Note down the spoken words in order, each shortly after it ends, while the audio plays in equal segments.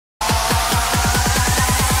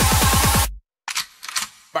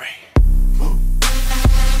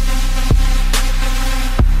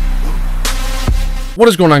What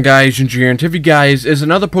is going on, guys? Ginger here, and Tiffy guys is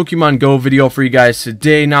another Pokemon Go video for you guys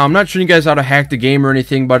today. Now, I'm not showing you guys how to hack the game or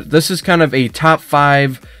anything, but this is kind of a top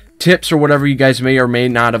 5 tips or whatever you guys may or may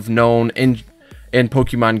not have known in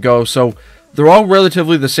Pokemon Go. So they're all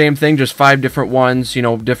relatively the same thing, just 5 different ones, you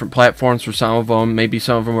know, different platforms for some of them. Maybe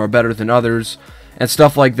some of them are better than others and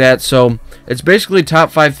stuff like that. So it's basically top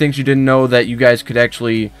 5 things you didn't know that you guys could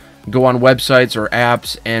actually go on websites or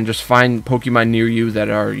apps and just find Pokemon near you that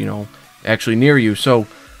are, you know, actually near you. So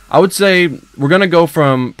I would say we're gonna go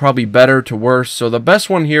from probably better to worse. So the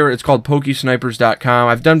best one here, it's called Pokesnipers.com.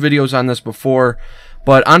 I've done videos on this before,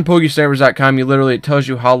 but on Pokesnipers.com, it tells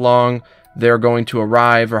you how long they're going to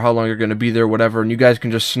arrive or how long you're going to be there, whatever, and you guys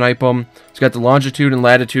can just snipe them. It's got the longitude and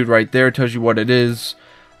latitude right there. It tells you what it is,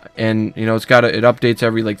 and you know it updates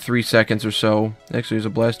every like 3 seconds or so. Actually, there's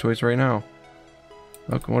a Blastoise right now.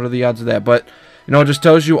 Okay, what are the odds of that? But you know, it just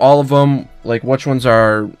tells you all of them, like which ones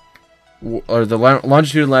are the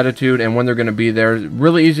longitude and latitude and when they're going to be there.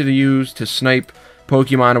 Really easy to use to snipe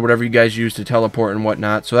Pokemon or whatever you guys use to teleport and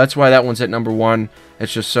whatnot. So that's why that one's at number 1.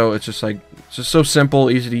 It's just so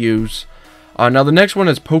simple, easy to use. Now the next one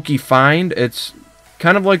is PokeFind. It's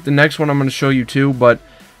kind of like the next one I'm going to show you too, but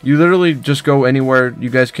you literally just go anywhere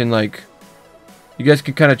you guys can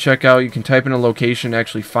kind of check out. You can type in a location to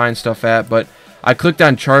actually find stuff at, but I clicked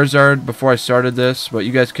on Charizard before I started this, but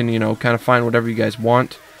you guys can, you know, kind of find whatever you guys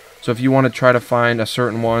want. So if you want to try to find a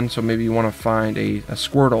certain one, so maybe you want to find a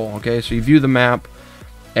Squirtle, okay? So you view the map,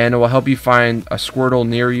 and it will help you find a Squirtle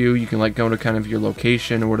near you. You can like go to kind of your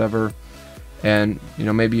location or whatever, and you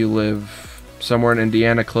know, maybe you live somewhere in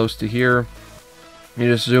Indiana close to here.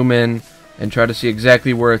 You just zoom in and try to see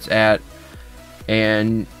exactly where it's at,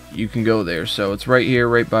 and you can go there. So it's right here,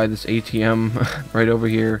 right by this ATM, right over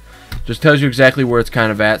here. Just tells you exactly where it's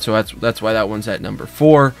kind of at. So that's why that one's at number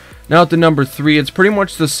 4. Now at the number 3, it's pretty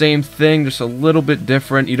much the same thing, just a little bit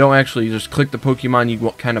different. You don't actually just click the Pokemon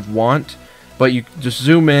you kind of want, but you just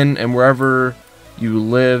zoom in, and wherever you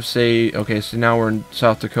live, say, okay, so now we're in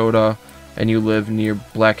South Dakota, and you live near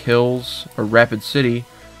Black Hills or Rapid City,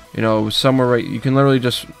 you know, somewhere right, you can literally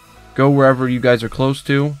just go wherever you guys are close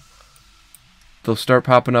to. They'll start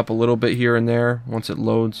popping up a little bit here and there once it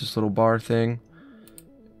loads this little bar thing.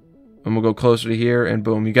 And we'll go closer to here, and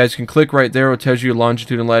boom. You guys can click right there. It tells you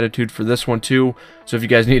longitude and latitude for this one too. So if you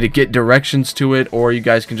guys need to get directions to it, or you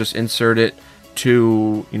guys can just insert it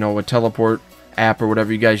to, you know, a teleport app or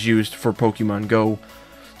whatever you guys used for Pokemon Go.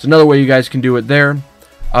 It's another way you guys can do it there.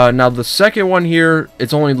 Now the second one here,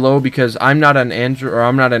 it's only low because I'm not an Android, or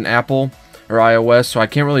I'm not an Apple or iOS, so I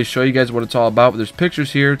can't really show you guys what it's all about. But there's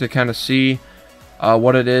pictures here to kind of see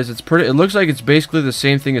what it is. It looks like it's basically the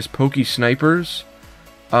same thing as Pokesnipers.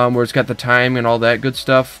 Where it's got the time and all that good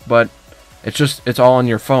stuff, but it's all on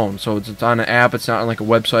your phone, so it's on an app. It's not on like a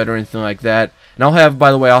website or anything like that. And I'll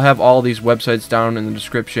have all these websites down in the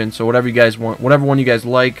description, so whatever you guys want, whatever one you guys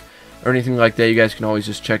like or anything like that, you guys can always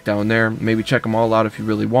just check down there. Maybe check them all out if you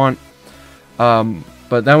really want.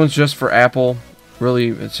 But that one's just for Apple.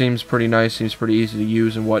 Really, it seems pretty nice, seems pretty easy to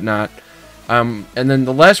use and whatnot. And then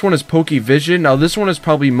the last one is PokeVision. Now this one is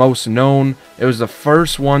probably most known. It was the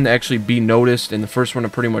first one to actually be noticed and the first one to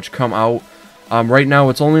pretty much come out. Right now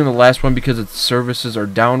it's only in the last one because its services are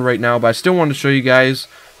down right now, but I still want to show you guys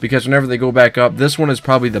because whenever they go back up, this one is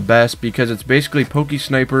probably the best because it's basically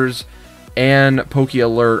Pokesnipers and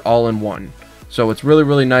PokeAlert all in one. So it's really,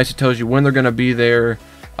 really nice. It tells you when they're going to be there,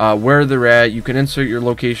 where they're at. You can insert your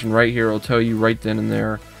location right here. It'll tell you right then and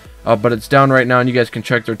there. But it's down right now, and you guys can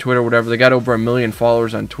check their Twitter, whatever. They got over 1 million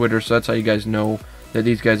followers on Twitter, so that's how you guys know that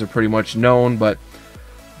these guys are pretty much known. But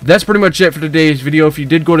that's pretty much it for today's video. If you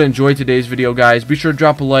did go to enjoy today's video, guys, be sure to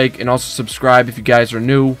drop a like and also subscribe if you guys are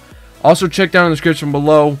new. Also, check down in the description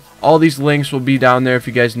below. All these links will be down there if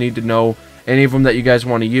you guys need to know any of them that you guys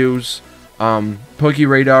want to use.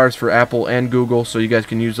 PokeRadar is for Apple and Google, so you guys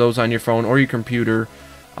can use those on your phone or your computer.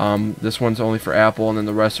 This one's only for Apple, and then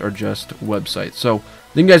the rest are just websites. So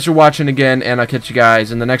thank you guys for watching again, and I'll catch you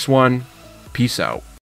guys in the next one. Peace out.